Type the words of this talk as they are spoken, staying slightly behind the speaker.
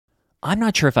I'm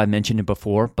not sure if I mentioned it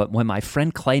before, but when my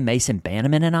friend Clay Mason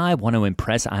Bannerman and I want to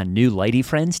impress our new lady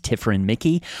friends, Tiffer and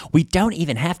Mickey, we don't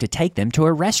even have to take them to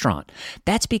a restaurant.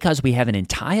 That's because we have an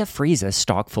entire freezer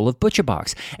stocked full of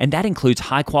ButcherBox, and that includes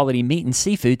high-quality meat and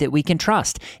seafood that we can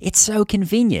trust. It's so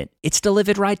convenient. It's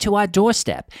delivered right to our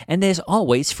doorstep, and there's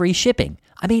always free shipping.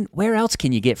 I mean, where else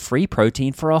can you get free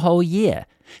protein for a whole year?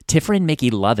 Tiffer and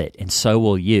Mickey love it, and so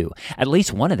will you. At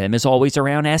least one of them is always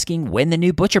around asking when the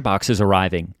new ButcherBox is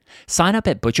arriving. Sign up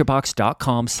at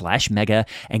butcherbox.com/mega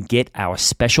and get our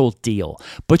special deal.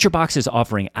 ButcherBox is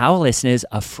offering our listeners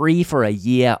a free for a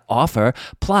year offer,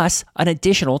 plus an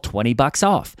additional $20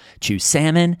 off. Choose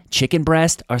salmon, chicken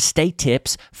breast, or steak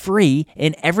tips free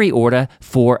in every order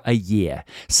for a year.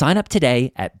 Sign up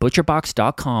today at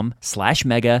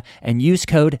butcherbox.com/mega and use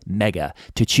code MEGA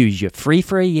to choose your free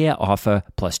for a year offer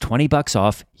plus $20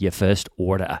 off your first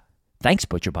order. Thanks,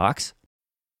 ButcherBox.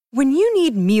 When you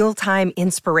need mealtime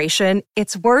inspiration,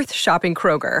 it's worth shopping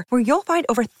Kroger, where you'll find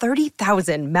over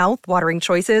 30,000 mouth-watering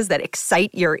choices that excite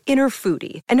your inner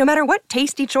foodie. And no matter what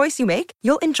tasty choice you make,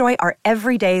 you'll enjoy our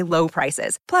everyday low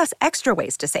prices, plus extra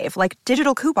ways to save, like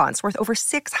digital coupons worth over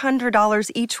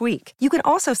 $600 each week. You can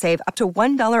also save up to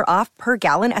 $1 off per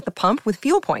gallon at the pump with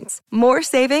fuel points. More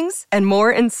savings and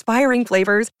more inspiring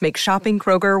flavors make shopping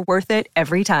Kroger worth it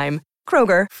every time.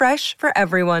 Kroger, fresh for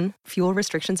everyone. Fuel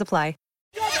restrictions apply.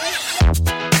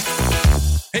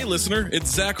 Hey listener,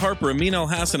 it's Zach Harper, Amin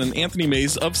Al-Hassan, and Anthony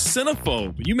Mays of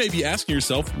Cinephobe. You may be asking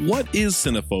yourself, what is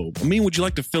Cinephobe? Amin, would you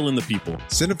like to fill in the people?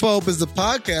 Cinephobe is the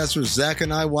podcast where Zach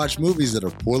and I watch movies that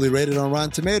are poorly rated on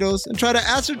Rotten Tomatoes and try to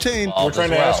ascertain... We're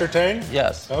trying to ascertain?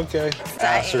 Yes. Okay.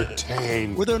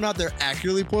 Ascertain. Whether or not they're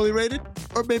accurately poorly rated,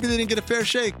 or maybe they didn't get a fair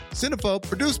shake. Cinephobe,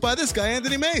 produced by this guy,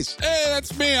 Anthony Mays. Hey,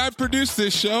 that's me. I produced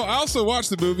this show. I also watch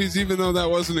the movies, even though that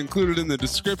wasn't included in the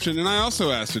description, and I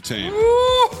also ascertain.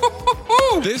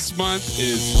 This month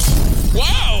is...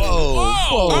 Wow!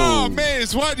 Whoa. Oh,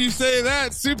 Maze, why do you say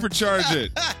that? Supercharge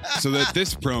it so that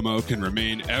this promo can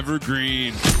remain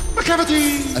evergreen.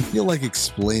 I feel like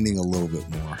explaining a little bit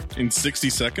more. In 60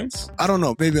 seconds? I don't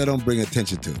know. Maybe I don't bring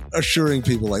attention to it. Assuring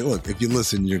people like, look, if you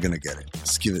listen, you're going to get it.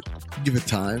 Just give it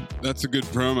time. That's a good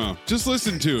promo. Just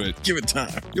listen to it. Give it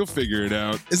time. You'll figure it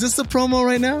out. Is this the promo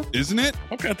right now? Isn't it?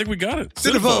 Okay, I think we got it.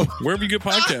 Cinephobe. Wherever you get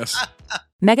podcasts.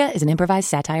 Mega is an improvised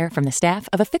satire from the staff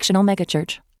of a fictional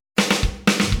megachurch.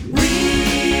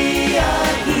 We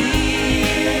are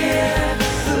here,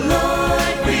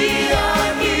 Lord, we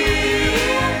are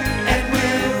here, and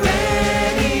we're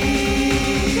ready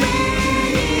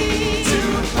to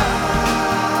podcast.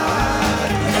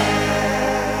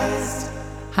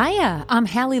 Hiya, I'm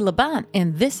Hallie Labont,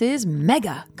 and this is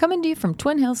Mega, coming to you from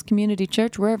Twin Hills Community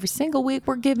Church, where every single week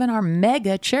we're giving our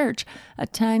mega church a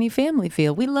tiny family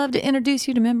feel. We love to introduce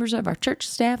you to members of our church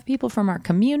staff, people from our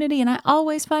community, and I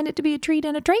always find it to be a treat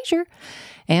and a treasure.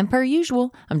 And per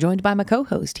usual, I'm joined by my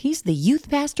co-host. He's the youth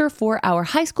pastor for our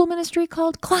high school ministry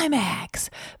called Climax.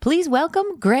 Please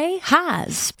welcome Gray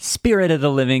Haas. Spirit of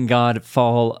the living God,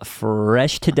 fall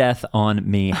fresh to death on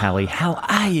me, Hallie. How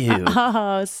are you?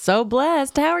 Oh, so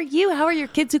blessed. How are you? How are your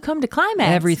kids who come to Climax?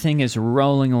 Everything is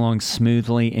rolling along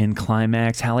smoothly in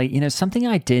Climax. Hallie, you know, something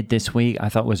I did this week I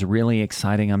thought was really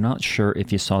exciting. I'm not sure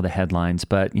if you saw the headlines,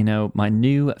 but, you know, my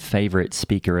new favorite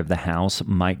Speaker of the House,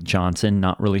 Mike Johnson,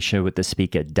 not really sure what the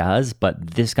Speaker does,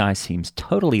 but this guy seems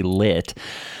totally lit.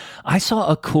 I saw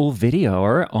a cool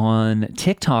video on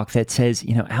TikTok that says,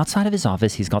 you know, outside of his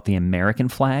office, he's got the American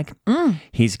flag,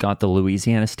 he's got the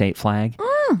Louisiana state flag,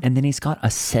 and then he's got a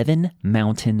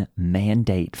 7-mountain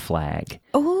mandate flag.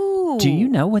 Oh. Do you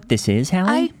know what this is,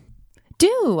 Hallie?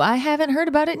 I haven't heard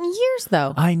about it in years,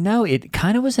 though. I know. It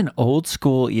kind of was an old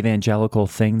school evangelical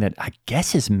thing that I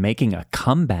guess is making a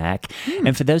comeback.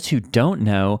 And for those who don't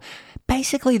know,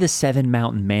 basically the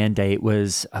 7-mountain mandate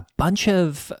was a bunch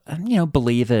of, you know,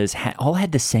 believers all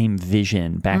had the same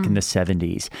vision back in the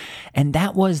 70s. And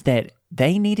that was that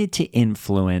they needed to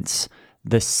influence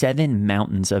the 7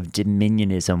 mountains of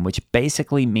dominionism, which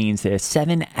basically means there are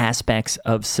 7 aspects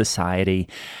of society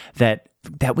that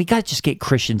we got to just get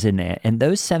Christians in there. And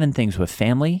those 7 things were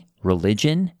family,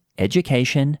 religion,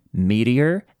 education,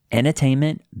 media,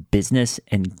 entertainment, business,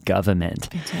 and government.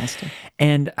 Fantastic.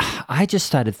 And I just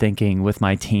started thinking with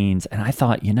my teens, and I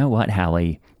thought, you know what,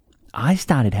 Hallie? I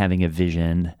started having a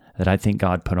vision that I think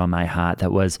God put on my heart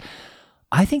that was,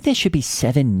 I think there should be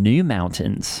 7 new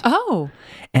mountains. Oh.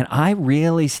 And I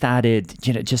really started,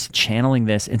 just channeling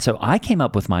this. And so I came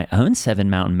up with my own 7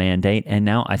 mountain mandate. And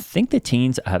now I think the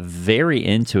teens are very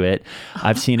into it.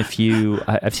 I've seen a few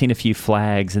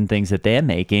flags and things that they're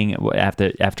making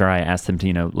after I asked them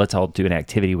to, let's all do an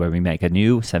activity where we make a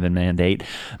new 7 mandate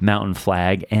mountain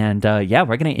flag. And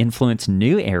we're going to influence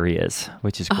new areas,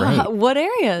 which is great. What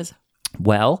areas?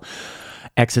 Well,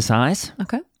 exercise.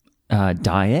 Okay.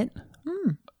 Diet.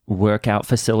 Workout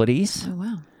facilities. Oh,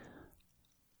 wow.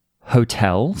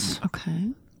 Hotels.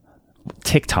 Okay.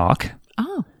 TikTok.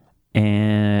 Oh.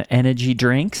 And energy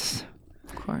drinks.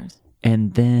 Of course.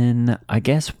 And then I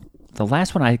guess the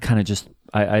last one I kind of just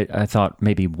I thought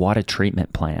maybe water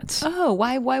treatment plants. Oh,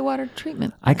 why water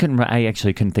treatment? I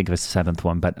actually couldn't think of a 7th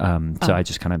one, but so I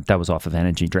just that was off of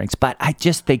energy drinks. But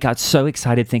they got so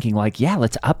excited thinking like, yeah,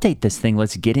 let's update this thing.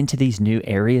 Let's get into these new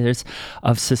areas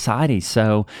of society.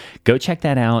 So go check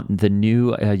that out. The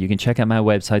new, you can check out my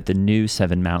website, the new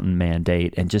 7 Mountain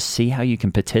Mandate, and just see how you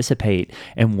can participate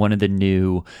in one of the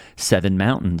new 7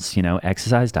 mountains,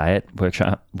 exercise, diet,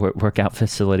 workout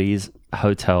facilities,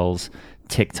 hotels,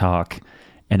 TikTok,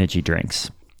 energy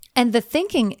drinks. And the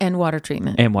thinking and water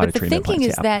treatment. But the thinking plants,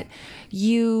 is that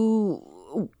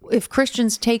if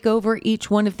Christians take over each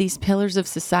one of these pillars of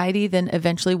society, then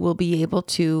eventually we'll be able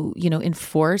to,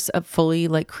 enforce a fully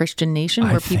Christian nation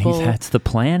where I think that's the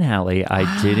plan, Hallie.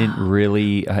 I didn't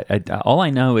really, all I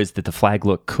know is that the flag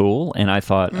looked cool. And I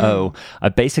thought, I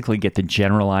basically get the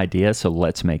general idea. So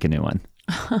let's make a new one.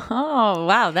 Oh,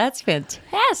 wow. That's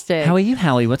fantastic. How are you,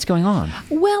 Hallie? What's going on?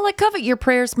 Well, I covet your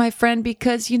prayers, my friend,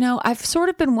 because, I've sort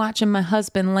of been watching my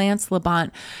husband, Lance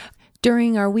Labont.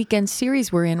 During our weekend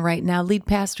series we're in right now, lead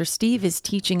pastor Steve is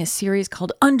teaching a series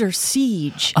called Under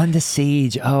Siege. Under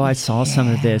Siege. Oh, I saw some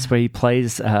of this where he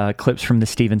plays clips from the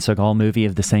Steven Seagal movie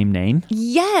of the same name.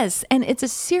 Yes, and it's a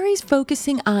series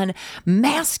focusing on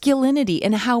masculinity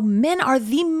and how men are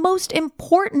the most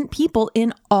important people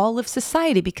in all of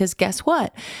society. Because guess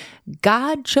what?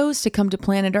 God chose to come to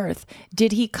planet Earth.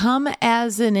 Did he come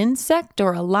as an insect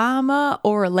or a llama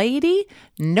or a lady?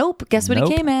 Nope. Guess what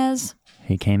he came as?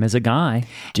 He came as a guy,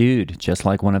 dude, just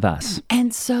like one of us.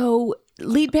 And so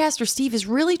lead pastor Steve is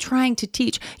really trying to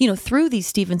teach, through these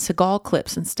Steven Seagal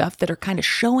clips and stuff that are kind of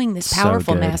showing this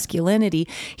powerful masculinity.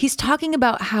 He's talking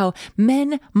about how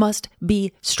men must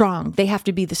be strong. They have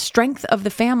to be the strength of the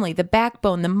family, the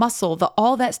backbone, the muscle,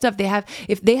 all that stuff.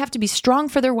 If they have to be strong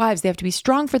for their wives, they have to be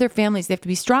strong for their families, they have to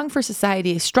be strong for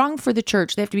society, strong for the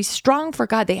church, they have to be strong for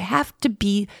God. They have to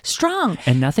be strong.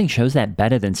 And nothing shows that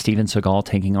better than Steven Seagal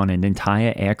taking on an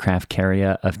entire aircraft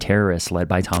carrier of terrorists led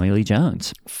by Tommy Lee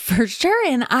Jones. For sure.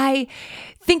 And I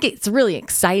think it's really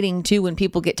exciting too when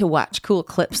people get to watch cool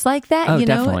clips like that,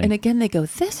 definitely. And again, they go,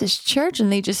 this is church,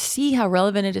 and they just see how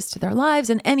relevant it is to their lives.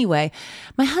 And anyway,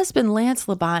 my husband, Lance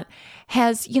Labont,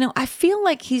 has, I feel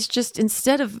like he's just,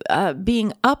 instead of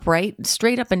being upright,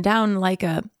 straight up and down like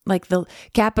the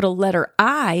capital letter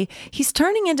I, he's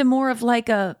turning into more of like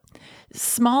a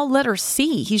small letter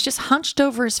C. He's just hunched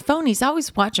over his phone. He's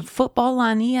always watching football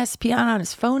on ESPN on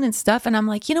his phone and stuff. And I'm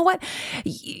like, you know what?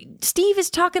 Steve is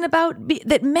talking about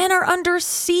that men are under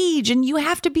siege and you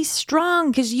have to be strong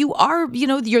because you are,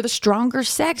 you're the stronger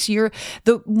sex. You're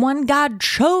the one God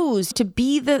chose to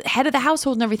be the head of the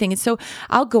household and everything. And so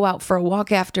I'll go out for a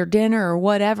walk after dinner or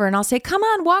whatever. And I'll say, come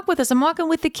on, walk with us. I'm walking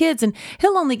with the kids. And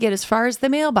he'll only get as far as the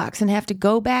mailbox and have to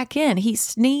go back in. He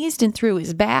sneezed and threw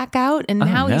his back out. And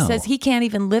now he says he can't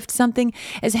even lift something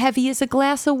as heavy as a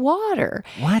glass of water.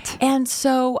 What? And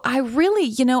so I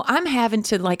really, I'm having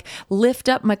to lift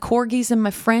up my corgis and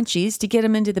my Frenchies to get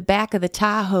him into the back of the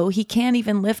Tahoe. He can't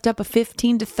even lift up a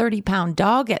 15 to 30 pound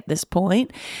dog at this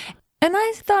point. And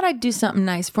I thought I'd do something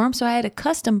nice for him. So I had a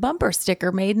custom bumper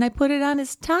sticker made and I put it on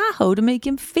his Tahoe to make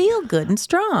him feel good and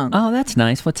strong. Oh, that's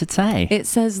nice. What's it say? It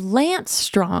says Lance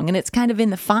Strong, and it's kind of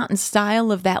in the font and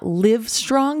style of that Live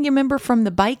Strong, you remember, from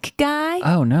the bike guy?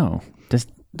 Oh, no.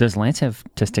 Does Lance have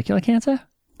testicular cancer?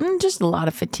 Just a lot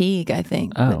of fatigue, I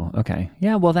think. Oh, okay.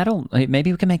 Yeah, well, maybe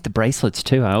we can make the bracelets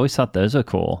too. I always thought those were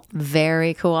cool.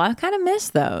 Very cool. I kind of miss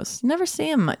those. Never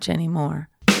see them much anymore.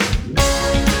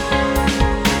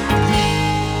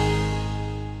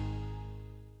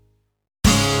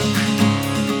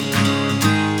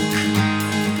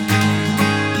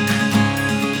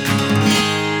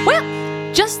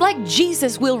 like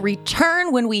Jesus will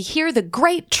return when we hear the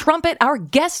great trumpet. Our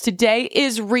guest today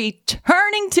is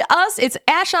returning to us. It's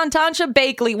Anatasha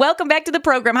Bakley. Welcome back to the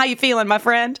program. How you feeling, my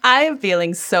friend? I am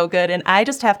feeling so good. And I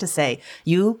just have to say,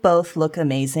 you both look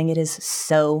amazing. It is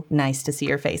so nice to see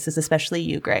your faces, especially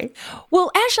you, Gray.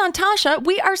 Well, Anatasha,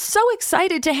 we are so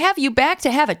excited to have you back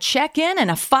to have a check-in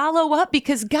and a follow-up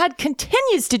because God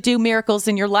continues to do miracles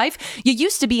in your life. You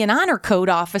used to be an honor code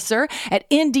officer at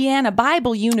Indiana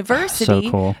Bible University.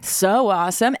 So cool. So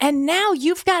awesome. And now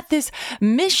you've got this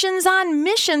missions on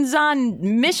missions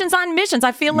on missions on missions.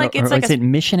 I feel like it's like is it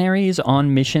missionaries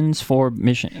on missions for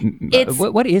mission?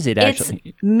 What is it actually?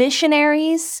 It's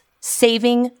missionaries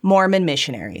saving Mormon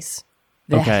missionaries.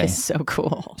 That is so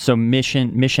cool. So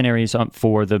missionaries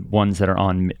for the ones that are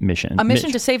on mission. A mission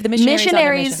to save the missionaries.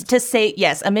 Missionaries to save,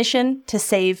 yes, a mission to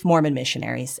save Mormon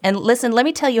missionaries. And listen, let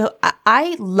me tell you,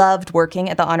 I loved working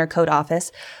at the Honor Code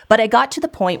office, but I got to the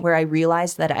point where I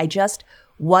realized that I just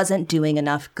wasn't doing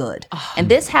enough good. Oh. And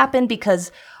this happened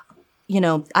because,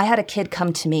 I had a kid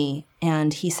come to me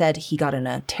and he said he got in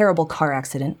a terrible car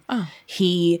accident. Oh.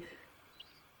 He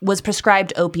was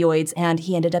prescribed opioids and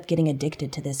he ended up getting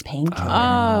addicted to this painkiller.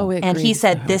 Oh, and he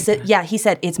said he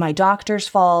said it's my doctor's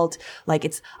fault.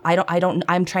 Like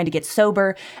I'm trying to get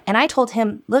sober. And I told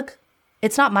him, look,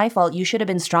 it's not my fault. You should have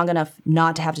been strong enough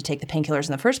not to have to take the painkillers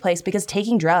in the first place because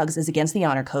taking drugs is against the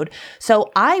honor code.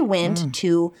 So I went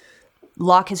to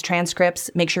lock his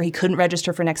transcripts, make sure he couldn't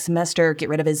register for next semester, get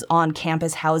rid of his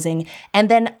on-campus housing. And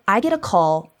then I get a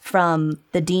call from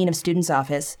the dean of students'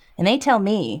 office and they tell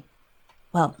me,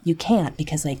 well, you can't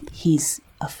because, he's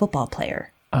a football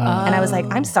player. And I was like,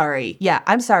 I'm sorry. Yeah,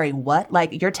 I'm sorry. What?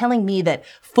 You're telling me that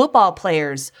football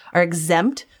players are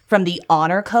exempt from the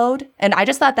honor code? And I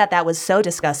just thought that was so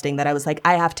disgusting that I was like,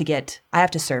 I have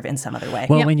to serve in some other way.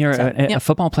 Well, when you're a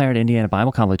football player at Indiana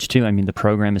Bible College, too, I mean, the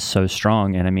program is so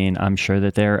strong. And I mean, I'm sure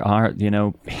that there are,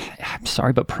 I'm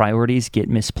sorry, but priorities get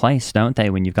misplaced, don't they,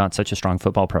 when you've got such a strong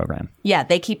football program? Yeah,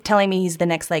 they keep telling me he's the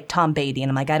next, Tom Beatty. And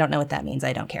I'm like, I don't know what that means.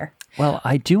 I don't care. Well,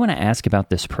 I do want to ask about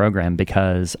this program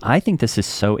because I think this is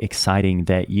so exciting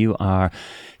that you are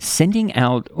sending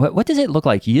out, what does it look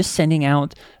like? You're sending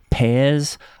out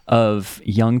pairs of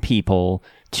young people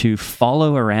to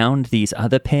follow around these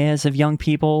other pairs of young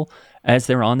people as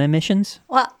they're on their missions?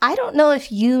 Well, I don't know if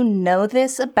you know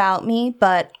this about me,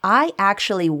 but I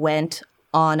actually went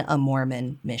on a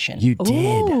Mormon mission. You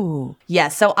did? Ooh. Yeah,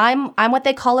 so I'm what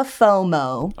they call a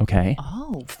FOMO. Okay.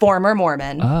 Oh. Former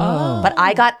Mormon. Oh. But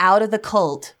I got out of the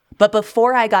cult. But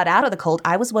before I got out of the cult,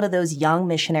 I was one of those young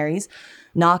missionaries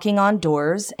knocking on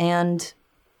doors and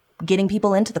getting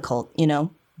people into the cult,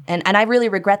 And I really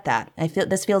regret that. I feel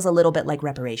this feels a little bit like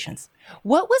reparations.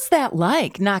 What was that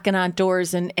like, knocking on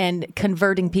doors and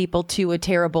converting people to a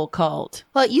terrible cult?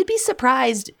 Well, you'd be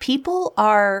surprised. People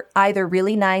are either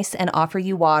really nice and offer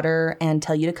you water and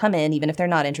tell you to come in, even if they're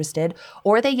not interested,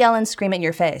 or they yell and scream in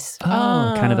your face.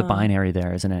 Oh, kind of the binary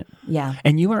there, isn't it? Yeah.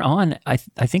 And you were on, I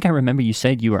think I remember you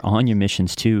said you were on your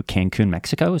missions to Cancun,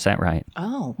 Mexico. Is that right?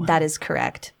 Oh. Wow. That is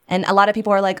correct. And a lot of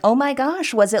people are like, oh my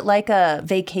gosh, was it like a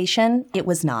vacation? It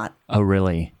was not. Oh,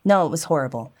 really? No, it was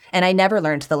horrible. And I never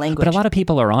learned the language. But a lot of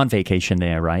people are on vacation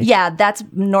there, right? Yeah, that's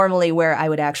normally where I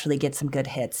would actually get some good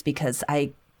hits because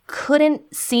I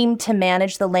couldn't seem to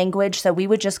manage the language. So we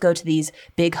would just go to these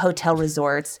big hotel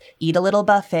resorts, eat a little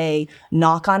buffet,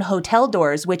 knock on hotel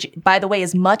doors, which, by the way,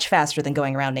 is much faster than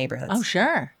going around neighborhoods. Oh,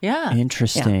 sure. Yeah.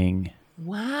 Interesting. Yeah.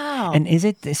 Wow. And is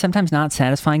it sometimes not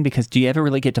satisfying because do you ever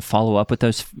really get to follow up with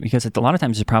those? Because a lot of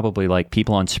times it's probably like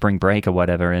people on spring break or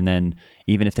whatever. And then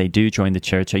even if they do join the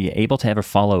church, are you able to ever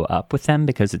follow up with them?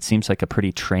 Because it seems like a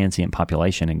pretty transient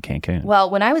population in Cancun. Well,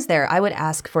 when I was there, I would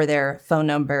ask for their phone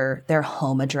number, their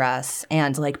home address,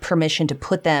 and permission to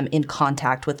put them in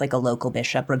contact with a local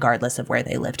bishop, regardless of where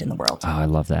they lived in the world. Oh, I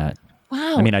love that.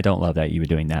 Wow. I mean, I don't love that you were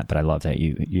doing that, but I love that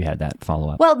you had that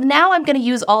follow-up. Well, now I'm going to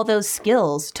use all those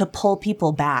skills to pull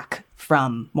people back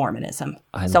from Mormonism.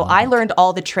 I learned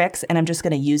all the tricks, and I'm just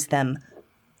going to use them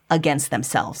against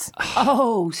themselves.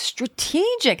 Oh,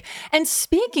 strategic. And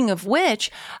speaking of which,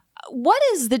 what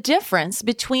is the difference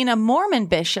between a Mormon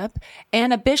bishop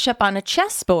and a bishop on a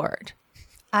chessboard?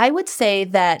 I would say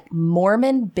that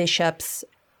Mormon bishops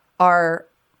are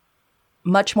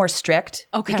much more strict.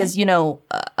 Okay. Because, you know,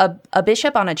 a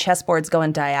bishop on a chessboard's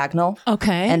going diagonal.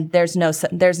 Okay. And there's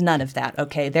none of that,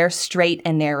 okay? They're straight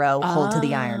and narrow, hold to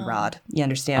the iron rod. You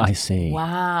understand? I see.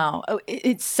 Wow. Oh,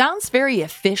 it sounds very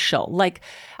official. Like,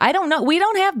 I don't know. We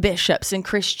don't have bishops in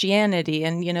Christianity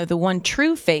and, you know, the one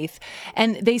true faith.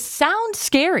 And they sound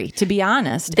scary, to be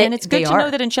honest. And it's good to know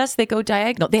that in chess they go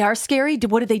diagonal. They are scary?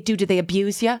 What do they do? Do they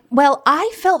abuse you? Well,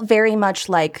 I felt very much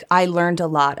like I learned a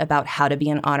lot about how to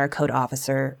be an honor code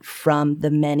officer from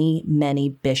the many, many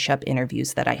bishop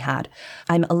interviews that I had.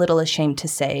 I'm a little ashamed to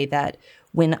say that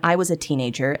when I was a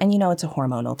teenager, and you know it's a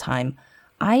hormonal time,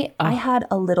 I had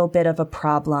a little bit of a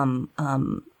problem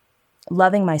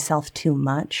loving myself too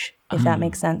much, if that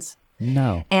makes sense.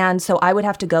 No. And so I would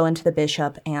have to go into the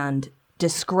bishop and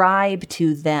describe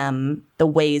to them the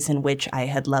ways in which I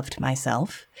had loved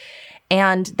myself.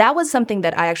 And that was something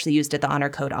that I actually used at the Honor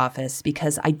Code office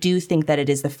because I do think that it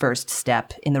is the first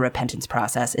step in the repentance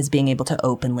process is being able to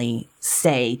openly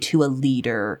say to a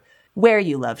leader where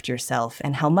you loved yourself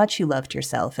and how much you loved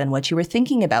yourself and what you were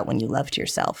thinking about when you loved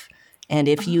yourself. And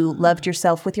if you loved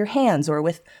yourself with your hands or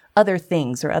with other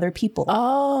things or other people.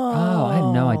 Oh, I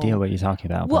have no idea what you're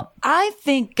talking about. Well, I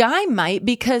think I might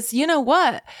because you know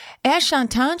what?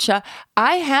 Anatasha,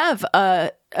 I have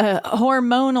a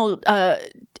hormonal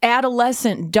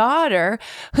adolescent daughter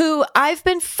who I've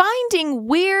been finding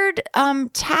weird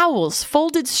towels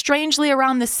folded strangely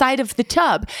around the side of the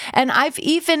tub. And I've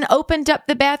even opened up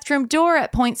the bathroom door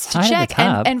at points to check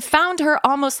and found her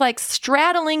almost like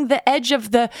straddling the edge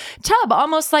of the tub,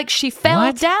 almost like she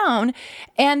fell down.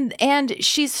 And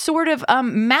she's sort of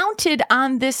mounted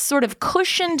on this sort of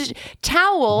cushioned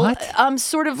towel,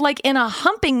 sort of like in a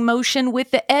humping motion with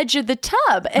the edge of the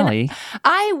tub. And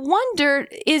I wonder,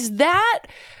 is that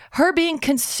her being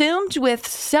consumed with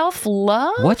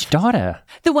self-love? Which daughter?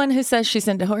 The one who says she's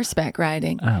into horseback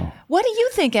riding. Oh. What do you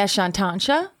think,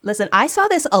 Anatasha? Listen, I saw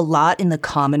this a lot in the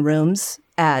common rooms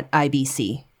at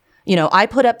IBC. You know, I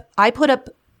put up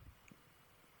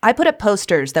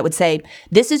posters that would say,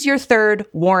 "This is your third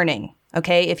warning.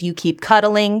 Okay, if you keep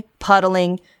cuddling,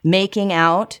 puddling, making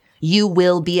out, you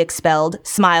will be expelled.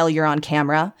 Smile, you're on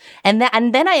camera." And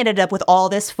then I ended up with all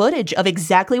this footage of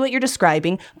exactly what you're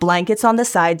describing: blankets on the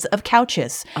sides of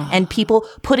couches, and people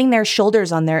putting their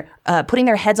shoulders on their, putting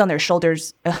their heads on their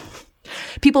shoulders.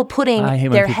 People putting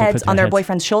their heads on their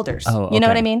boyfriend's shoulders. Oh, okay. You know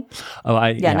what I mean? Oh,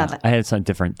 not that. I had some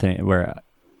different thing where,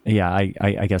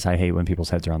 I guess I hate when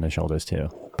people's heads are on their shoulders too.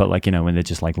 But like, you know, when they're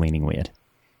just like leaning weird.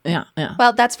 Yeah, yeah.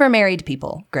 Well, that's for married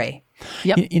people, Gray.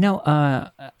 Yep. You know,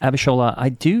 Abishola, I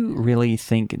do really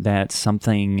think that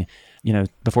something, you know,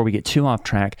 before we get too off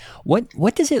track,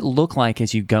 what does it look like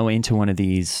as you go into one of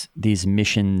these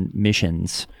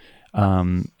missions?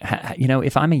 You know,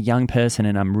 if I'm a young person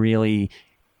and I'm really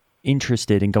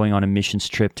interested in going on a missions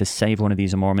trip to save one of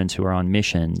these Mormons who are on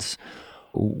missions,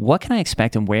 what can I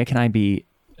expect and where can I be?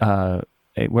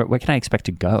 Where can I expect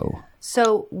to go?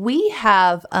 So we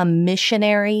have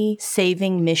a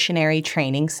saving missionary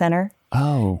training center.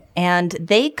 Oh. And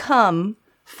they come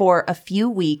for a few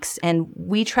weeks and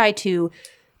we try to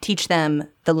teach them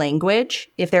the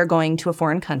language if they're going to a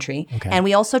foreign country. Okay. And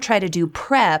we also try to do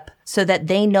prep so that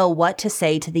they know what to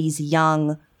say to these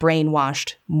young,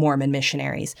 brainwashed Mormon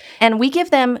missionaries. And we give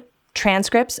them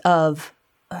transcripts of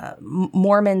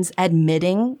Mormons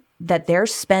admitting that they're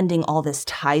spending all this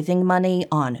tithing money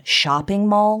on shopping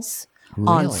malls,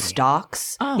 on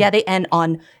stocks. Oh. Yeah, and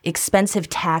on expensive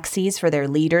taxis for their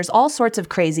leaders, all sorts of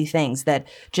crazy things that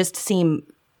just seem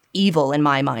evil in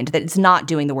my mind, that it's not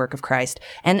doing the work of Christ.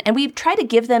 And we try to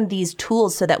give them these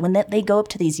tools so that when they go up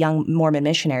to these young Mormon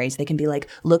missionaries, they can be like,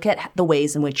 look at the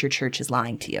ways in which your church is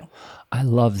lying to you. I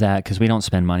love that because we don't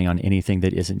spend money on anything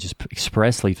that isn't just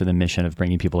expressly for the mission of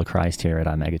bringing people to Christ here at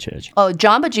our mega church. Oh,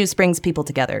 Jamba Juice brings people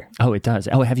together. Oh, it does.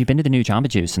 Oh, have you been to the new Jamba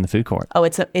Juice in the food court? Oh,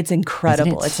 it's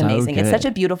incredible. It's amazing. Good. It's such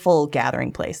a beautiful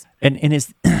gathering place. And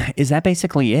is that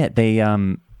basically it? They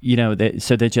you know,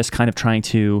 so they're just kind of trying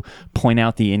to point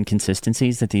out the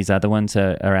inconsistencies that these other ones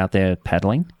are out there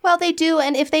peddling? Well, they do,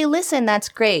 and if they listen, that's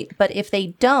great. But if they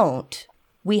don't,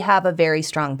 we have a very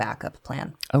strong backup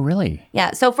plan. Oh, really?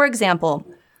 Yeah. So, for example,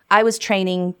 I was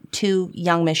training 2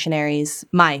 young missionaries,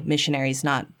 my missionaries,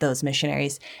 not those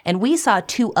missionaries, and we saw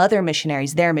 2 other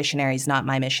missionaries, their missionaries, not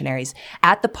my missionaries,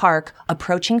 at the park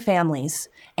approaching families.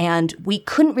 And we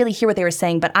couldn't really hear what they were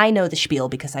saying, but I know the spiel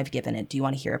because I've given it. Do you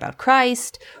want to hear about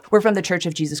Christ? We're from the Church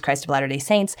of Jesus Christ of Latter-day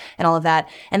Saints and all of that.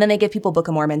 And then they give people Book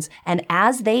of Mormons. And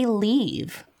as they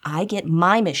leave, I get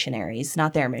my missionaries,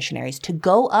 not their missionaries, to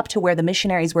go up to where the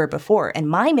missionaries were before. And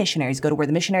my missionaries go to where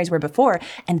the missionaries were before,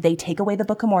 and they take away the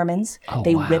Book of Mormons.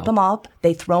 They rip them up,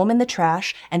 they throw them in the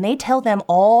trash, and they tell them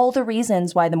all the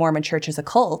reasons why the Mormon church is a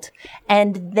cult,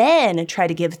 and then try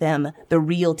to give them the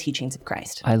real teachings of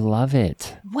Christ. I love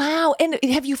it. Wow. And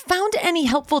have you found any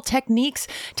helpful techniques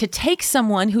to take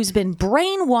someone who's been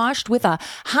brainwashed with a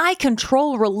high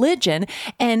control religion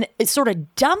and sort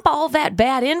of dump all that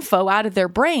bad info out of their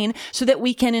brain so that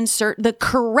we can insert the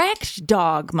correct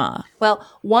dogma? Well,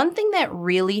 one thing that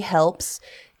really helps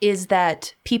is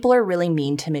that people are really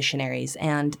mean to missionaries,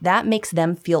 and that makes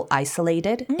them feel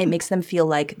isolated. It makes them feel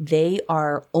like they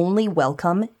are only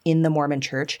welcome in the Mormon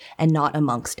church and not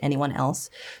amongst anyone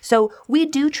else. So we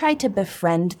do try to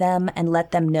befriend them and let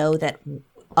them know that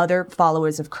other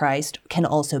followers of Christ can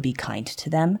also be kind to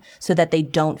them so that they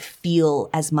don't feel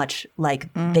as much like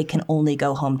they can only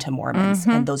go home to Mormons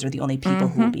and those are the only people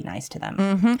who will be nice to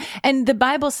them. And the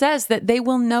Bible says that they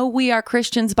will know we are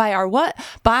Christians by our what?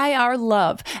 By our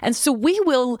love. And so we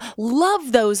will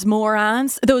love those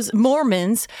morons, those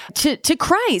Mormons to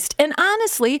Christ. And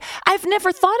honestly, I've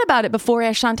never thought about it before,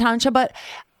 Anatasha, but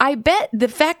I bet the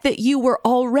fact that you were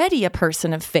already a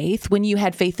person of faith when you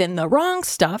had faith in the wrong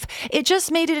stuff, it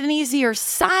just made it an easier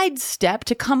sidestep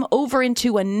to come over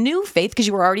into a new faith because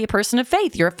you were already a person of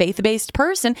faith. You're a faith-based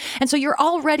person. And so you're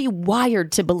already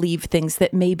wired to believe things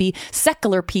that maybe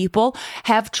secular people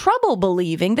have trouble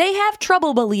believing. They have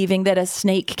trouble believing that a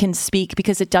snake can speak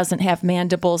because it doesn't have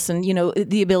mandibles and, you know,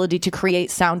 the ability to create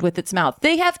sound with its mouth.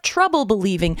 They have trouble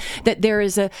believing that there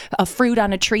is a fruit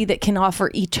on a tree that can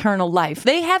offer eternal life.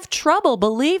 They have trouble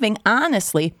believing,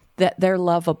 honestly, that they're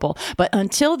lovable. But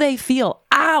until they feel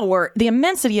the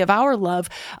immensity of our love,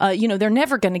 they're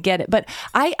never going to get it. But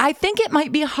I think it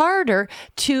might be harder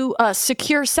to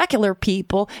secure secular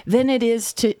people than it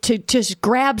is to just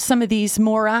grab some of these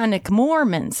moronic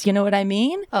Mormons. You know what I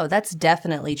mean? Oh, that's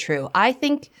definitely true. I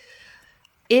think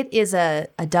it is a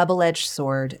double-edged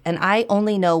sword, and I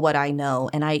only know what I know,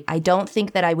 and I don't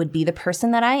think that I would be the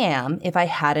person that I am if I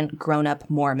hadn't grown up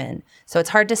Mormon. So it's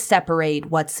hard to separate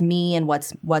what's me and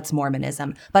what's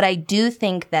Mormonism. But I do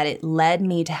think that it led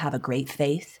me to have a great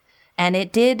faith, and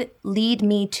it did lead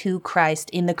me to Christ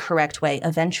in the correct way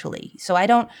eventually. So I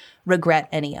don't regret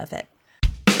any of it.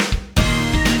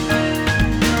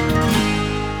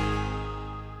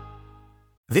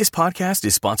 This podcast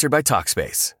is sponsored by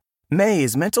Talkspace. May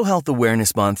is Mental Health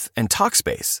Awareness Month, and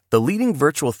Talkspace, the leading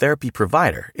virtual therapy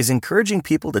provider, is encouraging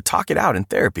people to talk it out in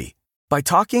therapy. By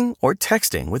talking or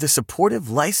texting with a supportive,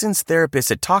 licensed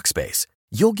therapist at Talkspace,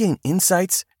 you'll gain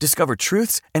insights, discover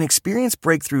truths, and experience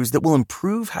breakthroughs that will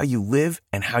improve how you live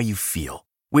and how you feel.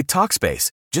 With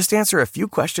Talkspace, just answer a few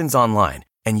questions online,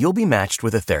 and you'll be matched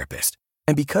with a therapist.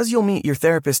 And because you'll meet your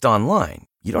therapist online,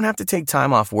 you don't have to take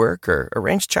time off work or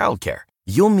arrange childcare.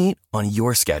 You'll meet on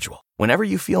your schedule, whenever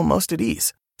you feel most at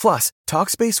ease. Plus,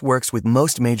 Talkspace works with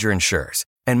most major insurers,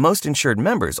 and most insured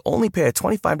members only pay a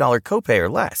 $25 copay or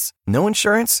less. No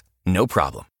insurance? No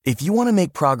problem. If you want to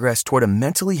make progress toward a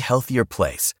mentally healthier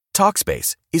place,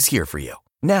 Talkspace is here for you.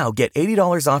 Now get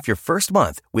 $80 off your first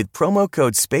month with promo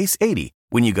code SPACE80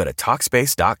 when you go to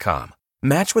Talkspace.com.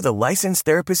 Match with a licensed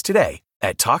therapist today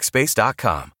at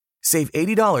Talkspace.com. Save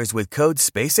 $80 with code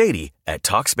SPACE80 at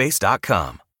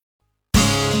Talkspace.com.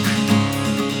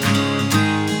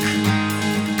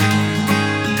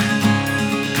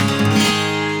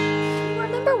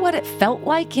 What it felt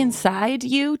like inside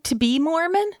you to be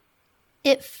Mormon?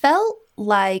 It felt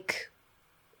like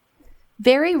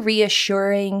very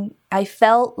reassuring. I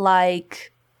felt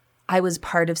like I was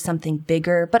part of something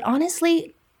bigger, but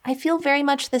honestly, I feel very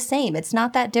much the same. It's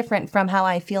not that different from how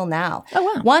I feel now.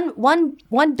 Oh, wow.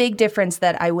 One big difference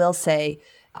that I will say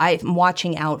I'm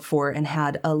watching out for and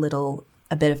had a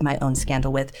bit of my own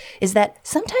scandal with is that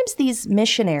sometimes these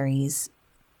missionaries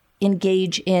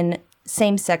engage in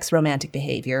same-sex romantic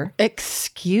behavior.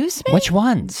 Excuse me? Which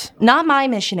ones? Not my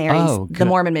missionaries, Oh, the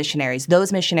Mormon missionaries.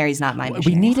 Those missionaries, not my missionaries.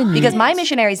 We need a new... Because my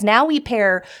missionaries, now we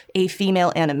pair a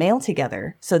female and a male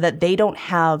together so that they don't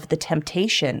have the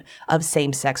temptation of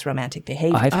same-sex romantic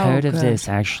behavior. I've heard of this,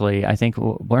 actually. I think,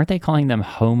 weren't they calling them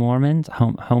Ho-Mormons?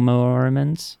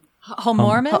 Ho-Mormons?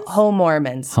 Ho-Mormons?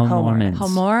 Ho-Mormons. Ho-Mormons.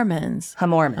 Ho-Mormons.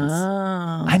 Ho-Mormons.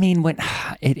 Oh. I mean,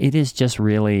 it is just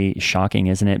really shocking,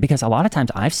 isn't it? Because a lot of times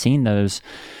I've seen those,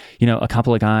 a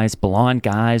couple of guys, blonde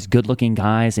guys, good-looking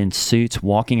guys in suits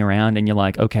walking around, and you're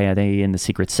like, okay, are they in the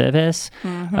Secret Service?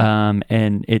 Mm-hmm.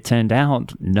 And it turned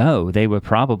out, no, they were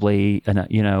probably,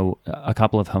 a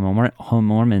couple of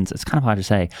Ho-Mormons. It's kind of hard to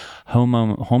say.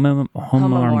 Ho-Mormons.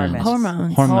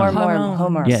 Hormones.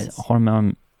 Yeah,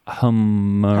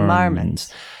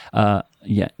 Morons.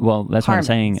 Yeah, well, that's what I'm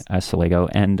saying, Saligo.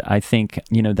 And I think,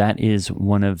 that is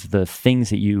one of the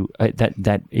things that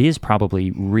that is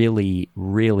probably really,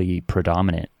 really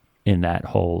predominant in that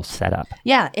whole setup.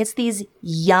 Yeah, it's these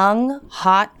young,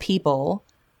 hot people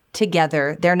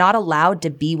together. They're not allowed to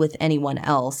be with anyone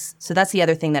else. So that's the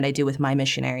other thing that I do with my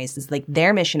missionaries is like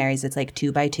their missionaries, it's like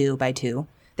 2 by 2 by 2.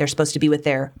 They're supposed to be with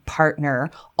their partner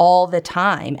all the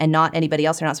time and not anybody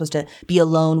else. They're not supposed to be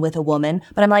alone with a woman.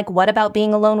 But I'm like, what about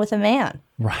being alone with a man?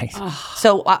 Right.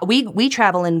 So we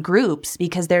travel in groups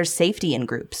because there's safety in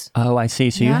groups. Oh, I see.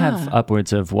 So you have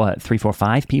upwards of 3, 4,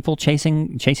 5 people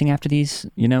chasing after these,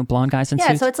 blonde guys in suits?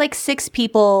 Yeah, so it's like 6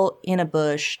 people in a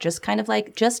bush, just kind of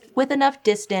like just with enough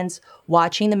distance,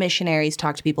 watching the missionaries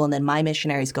talk to people, and then my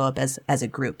missionaries go up as a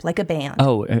group, like a band.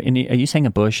 Oh, and are you saying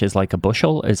a bush is like a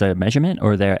bushel is a measurement,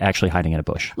 or they're actually hiding in a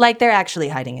bush? Like they're actually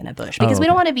hiding in a bush because we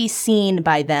don't want to be seen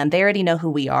by them. They already know who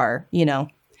we are,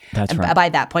 That's right. By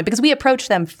that point, because we approach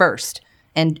them first.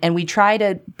 And we try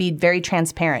to be very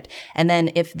transparent. And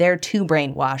then if they're too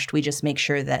brainwashed, we just make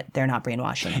sure that they're not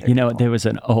brainwashing other people. There was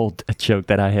an old joke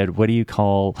that I had. What do you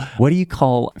call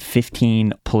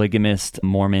 15 polygamist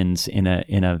Mormons in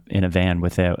a van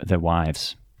with their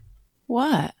wives?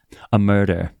 What? A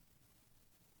murder.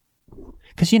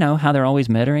 Because how they're always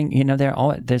murdering.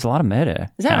 There's a lot of murder.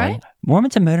 Is that right?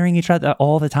 Mormons are murdering each other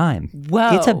all the time.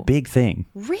 Whoa. It's a big thing.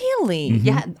 Really? Mm-hmm.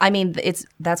 Yeah. I mean,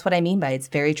 that's what I mean by it's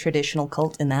very traditional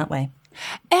cult in that way.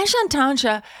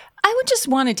 Anatasha, I would just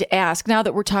wanted to ask, now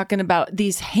that we're talking about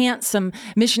these handsome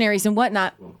missionaries and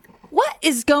whatnot, what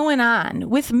is going on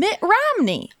with Mitt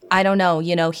Romney? I don't know.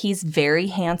 He's very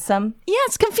handsome. Yeah,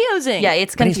 it's confusing. Yeah,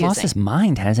 it's But confusing. he's lost his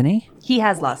mind, hasn't he? He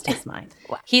has lost his mind.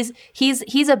 He's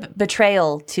a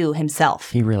betrayal to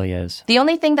himself. He really is. The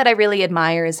only thing that I really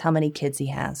admire is how many kids he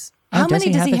has. How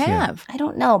many does he a few? have? I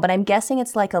don't know, but I'm guessing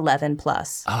it's like 11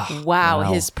 plus. Oh, Wow,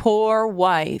 his poor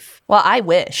wife. Well, I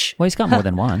wish. Well, he's got more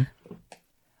than one.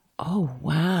 Oh,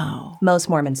 wow. Most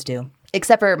Mormons do.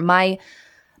 Except for my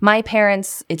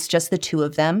parents, it's just the 2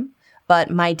 of them. But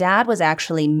my dad was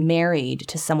actually married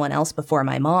to someone else before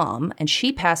my mom, and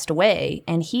she passed away,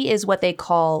 and he is what they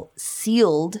call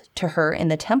sealed to her in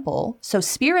the temple. So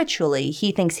spiritually,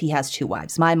 he thinks he has 2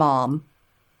 wives, my mom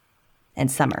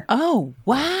and Summer. Oh,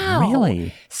 wow.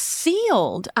 Really?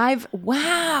 Sealed.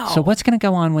 Wow. So what's going to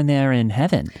go on when they're in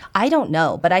heaven? I don't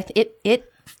know, but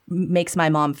it makes my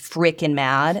mom frickin'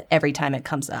 mad every time it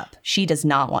comes up. She's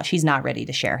not ready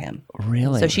to share him.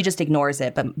 Really? So she just ignores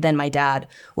it. But then my dad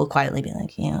will quietly be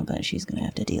like, yeah, but she's going to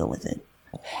have to deal with it.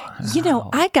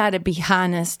 I got to be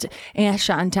honest,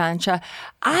 Anatasha,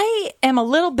 I am a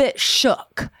little bit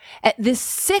shook at this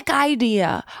sick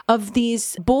idea of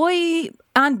these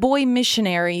boy-on-boy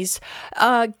missionaries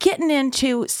getting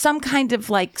into some kind of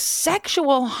like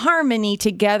sexual harmony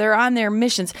together on their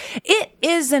missions. It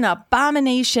is an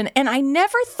abomination. And I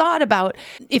never thought about,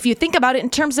 if you think about it in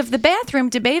terms of the bathroom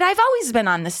debate, I've always been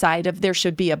on the side of there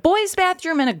should be a boys'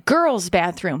 bathroom and a girls'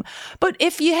 bathroom. But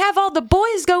if you have all the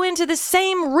boys go into the same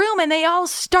room and they all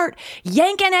start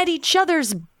yanking at each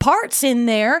other's parts in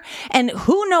there and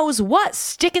who knows what,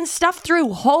 sticking stuff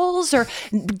through holes or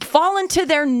falling to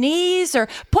their knees or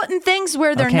putting things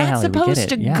where they're not Hallie, supposed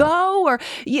to go, or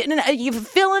you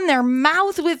fill in their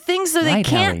mouth with things so they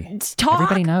can't Hallie. talk.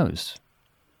 Everybody knows.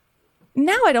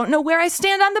 Now I don't know where I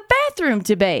stand on the bathroom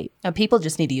debate. No, people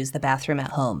just need to use the bathroom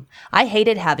at home. I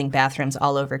hated having bathrooms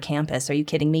all over campus. Are you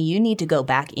kidding me? You need to go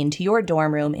back into your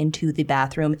dorm room, into the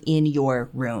bathroom in your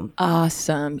room.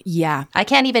 Awesome. Yeah. I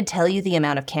can't even tell you the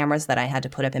amount of cameras that I had to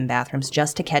put up in bathrooms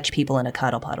just to catch people in a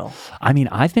cuddle puddle. I mean,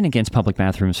 I've been against public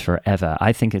bathrooms forever.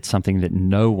 I think it's something that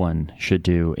no one should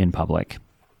do in public.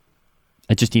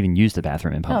 Just even use the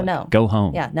bathroom in public. Oh, no. Go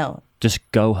home. Yeah, no.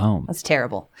 Just go home. That's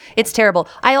terrible. It's terrible.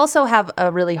 I also have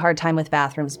a really hard time with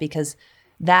bathrooms because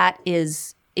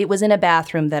it was in a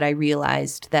bathroom that I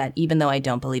realized that even though I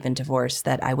don't believe in divorce,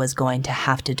 that I was going to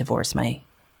have to divorce my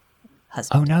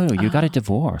husband. Oh, no, you got a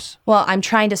divorce. Well, I'm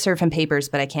trying to serve him papers,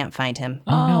 but I can't find him.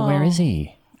 Oh, no, where is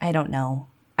he? I don't know.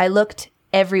 I looked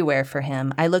everywhere for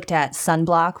him. I looked at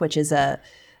Sunblock, which is a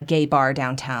gay bar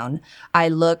downtown. I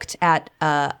looked at,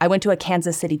 I went to a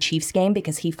Kansas City Chiefs game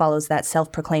because he follows that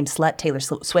self-proclaimed slut Taylor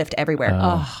Swift everywhere.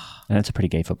 And that's a pretty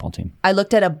gay football team. I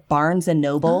looked at a Barnes and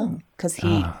Noble because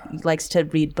he likes to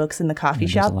read books in the coffee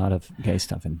There's shop. a lot of gay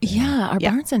stuff in there. Yeah. Are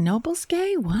Barnes and Noble's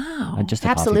gay? Wow. Just a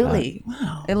Absolutely.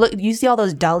 Wow. You see all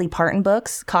those Dolly Parton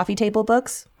books, coffee table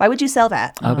books? Why would you sell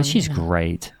that? Oh, but she's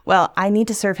great. Well, I need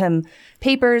to serve him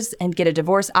papers and get a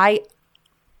divorce.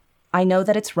 I know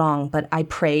that it's wrong, but I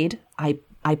prayed. I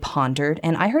I pondered,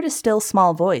 and I heard a still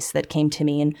small voice that came to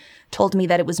me and told me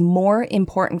that it was more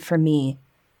important for me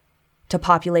to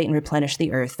populate and replenish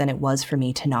the earth than it was for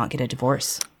me to not get a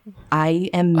divorce. I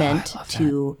am meant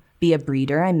to be a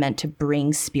breeder. I'm meant to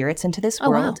bring spirits into this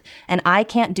world. And I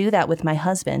can't do that with my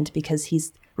husband because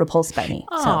he's repulsed by me.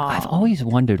 So I've always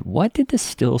wondered, what did the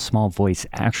still small voice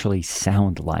actually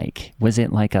sound like? Was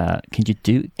it like could you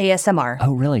do ASMR?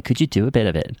 Oh, really? Could you do a bit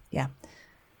of it? Yeah.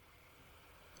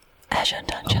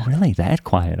 Oh, really? That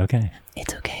quiet? Okay.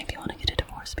 It's okay if you want to get a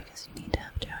divorce because you need to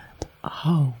have a child.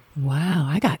 Oh, wow.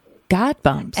 I got God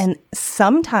bumps. And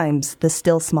sometimes the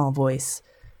still small voice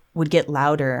would get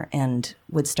louder and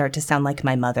would start to sound like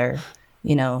my mother.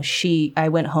 You know, I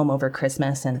went home over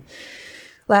Christmas, and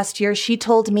last year she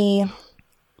told me,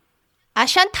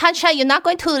 Anatasha, you're not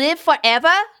going to live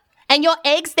forever? And your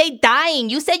eggs, they dying.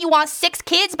 You said you want 6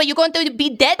 kids, but you're going to be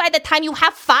dead by the time you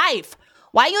have 5.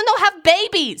 Why you not have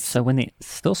babies? So when the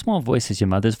still small voice is your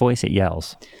mother's voice, it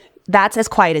yells. That's as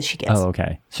quiet as she gets. Oh,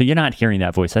 okay. So you're not hearing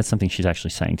that voice. That's something she's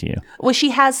actually saying to you. Well, she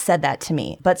has said that to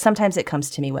me, but sometimes it comes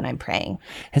to me when I'm praying.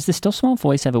 Has the still small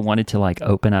voice ever wanted to like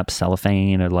open up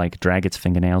cellophane or like drag its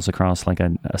fingernails across like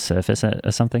a surface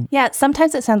or something? Yeah,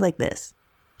 sometimes it sounds like this.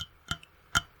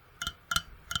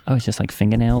 Oh, it's just like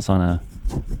fingernails on a...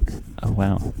 Oh,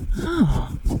 wow.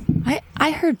 Oh,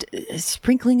 I heard a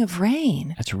sprinkling of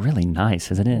rain. That's really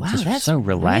nice, isn't it? Wow, it's just that's so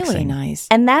relaxing. really nice.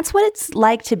 And that's what it's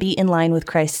like to be in line with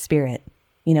Christ's Spirit.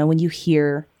 You know, when you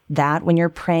hear that, when you're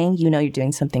praying, you know you're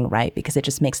doing something right because it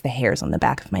just makes the hairs on the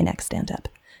back of my neck stand up.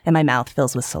 And my mouth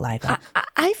fills with saliva.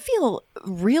 I feel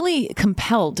really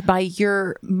compelled by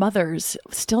your mother's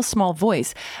still small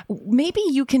voice. Maybe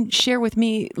you can share with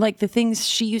me like the things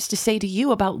she used to say to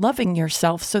you about loving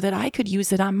yourself so that I could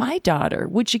use it on my daughter.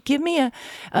 Would you give me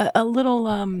a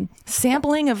little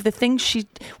sampling of the things she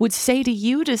would say to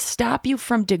you to stop you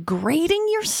from degrading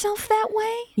yourself that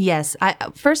way? Yes.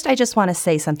 First, I just want to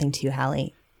say something to you,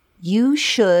 Hallie. You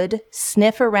should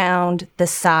sniff around the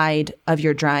side of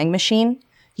your drying machine.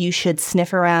 You should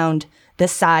sniff around the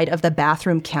side of the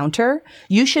bathroom counter.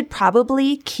 You should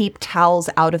probably keep towels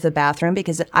out of the bathroom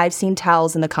because I've seen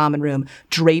towels in the common room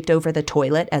draped over the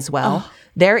toilet as well. Oh.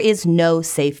 There is no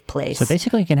safe place. So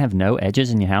basically you can have no edges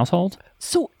in your household?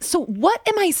 So what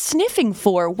am I sniffing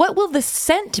for? What will the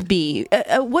scent be?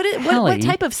 What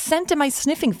type of scent am I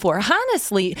sniffing for?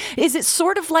 Honestly, is it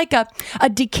sort of like a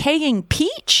decaying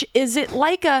peach? Is it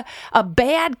like a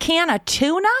bad can of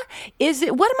tuna? What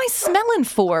am I smelling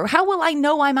for? How will I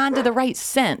know I'm onto the right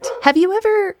scent? Have you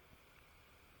ever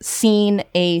seen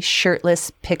a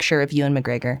shirtless picture of Ewan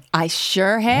McGregor? I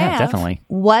sure have. Yeah, definitely.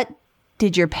 What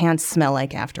did your pants smell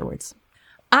like afterwards?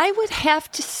 I would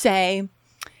have to say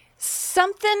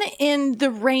something in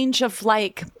the range of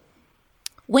like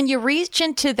when you reach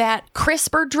into that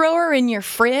crisper drawer in your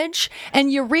fridge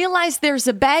and you realize there's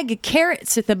a bag of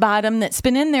carrots at the bottom that's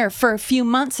been in there for a few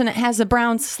months and it has a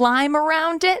brown slime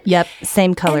around it. Yep,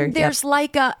 same color. And there's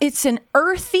like it's an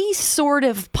earthy sort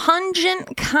of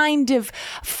pungent kind of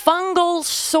fungal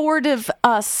sort of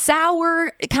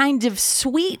sour kind of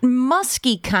sweet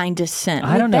musky kind of scent.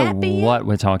 I don't know what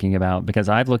we're talking about because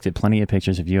I've looked at plenty of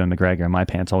pictures of you and McGregor and my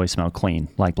pants always smell clean,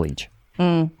 like bleach.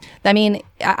 I mean,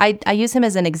 I use him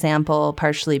as an example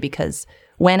partially because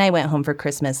when I went home for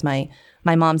Christmas, my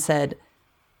mom said,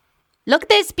 "Look at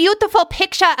this beautiful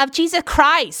picture of Jesus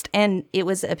Christ." And it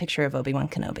was a picture of Obi-Wan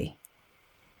Kenobi.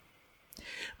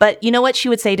 But you know what she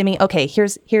would say to me? Okay,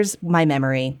 here's my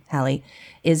memory, Hallie,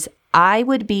 is I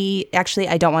would be, actually,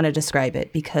 I don't want to describe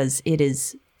it because it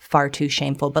is far too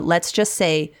shameful. But let's just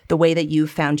say the way that you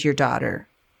found your daughter,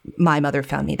 my mother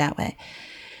found me that way.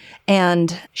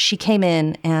 And she came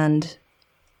in and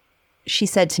she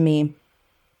said to me,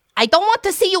 "I don't want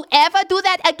to see you ever do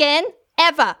that again,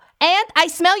 ever. And I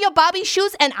smell your Barbie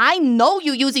shoes and I know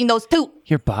you using those too."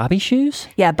 Your Barbie shoes?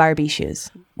 Yeah, Barbie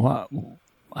shoes. Well,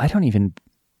 I don't even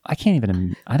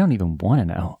want to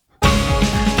know.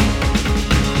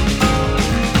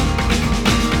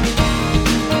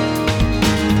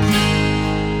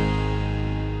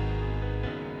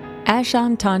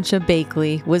 Anatasha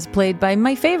Blakely was played by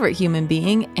my favorite human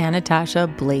being,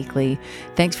 Anatasha Blakely.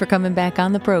 Thanks for coming back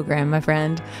on the program, my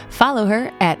friend. Follow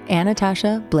her at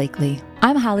Anatasha Blakely.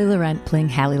 I'm Holly Laurent playing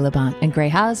Hallie Labont, and Gray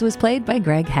Haas was played by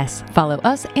Greg Hess. Follow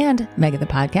us and Mega the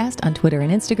Podcast on Twitter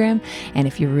and Instagram. And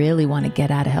if you really want to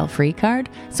get out of hell free card,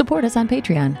 support us on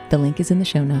Patreon. The link is in the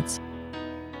show notes.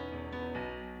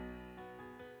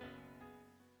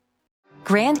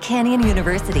 Grand Canyon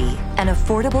University, an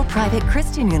affordable private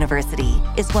Christian university,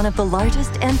 is one of the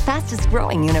largest and fastest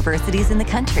growing universities in the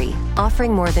country,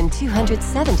 offering more than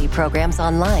 270 programs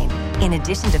online. In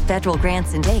addition to federal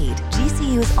grants and aid,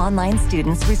 GCU's online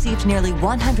students received nearly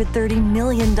 $130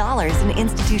 million in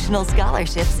institutional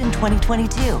scholarships in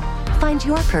 2022. Find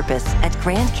your purpose at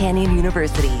Grand Canyon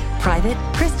University. Private,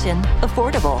 Christian,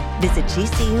 affordable. Visit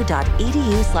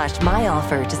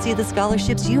gcu.edu/myoffer to see the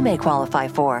scholarships you may qualify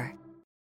for.